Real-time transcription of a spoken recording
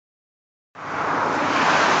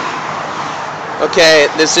Okay,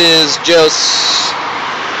 this is Joe's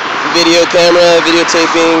video camera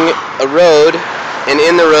videotaping a road, and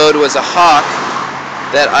in the road was a hawk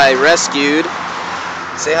that I rescued.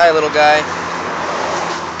 Say hi, little guy.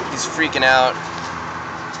 He's freaking out.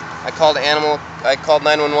 I called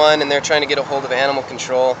 911, and they're trying to get a hold of animal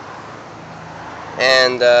control,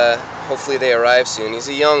 and hopefully they arrive soon. He's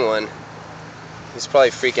a young one. He's probably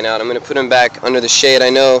freaking out. I'm going to put him back under the shade. I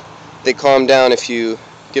know they calm down if you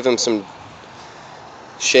give him some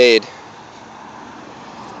shade.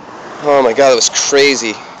 Oh my god, that was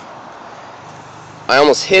crazy. I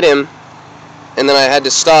almost hit him, and then I had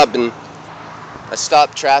to stop, and I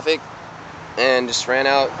stopped traffic and just ran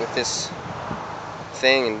out with this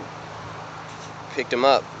thing and picked him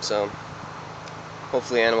up. So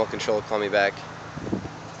hopefully animal control will call me back.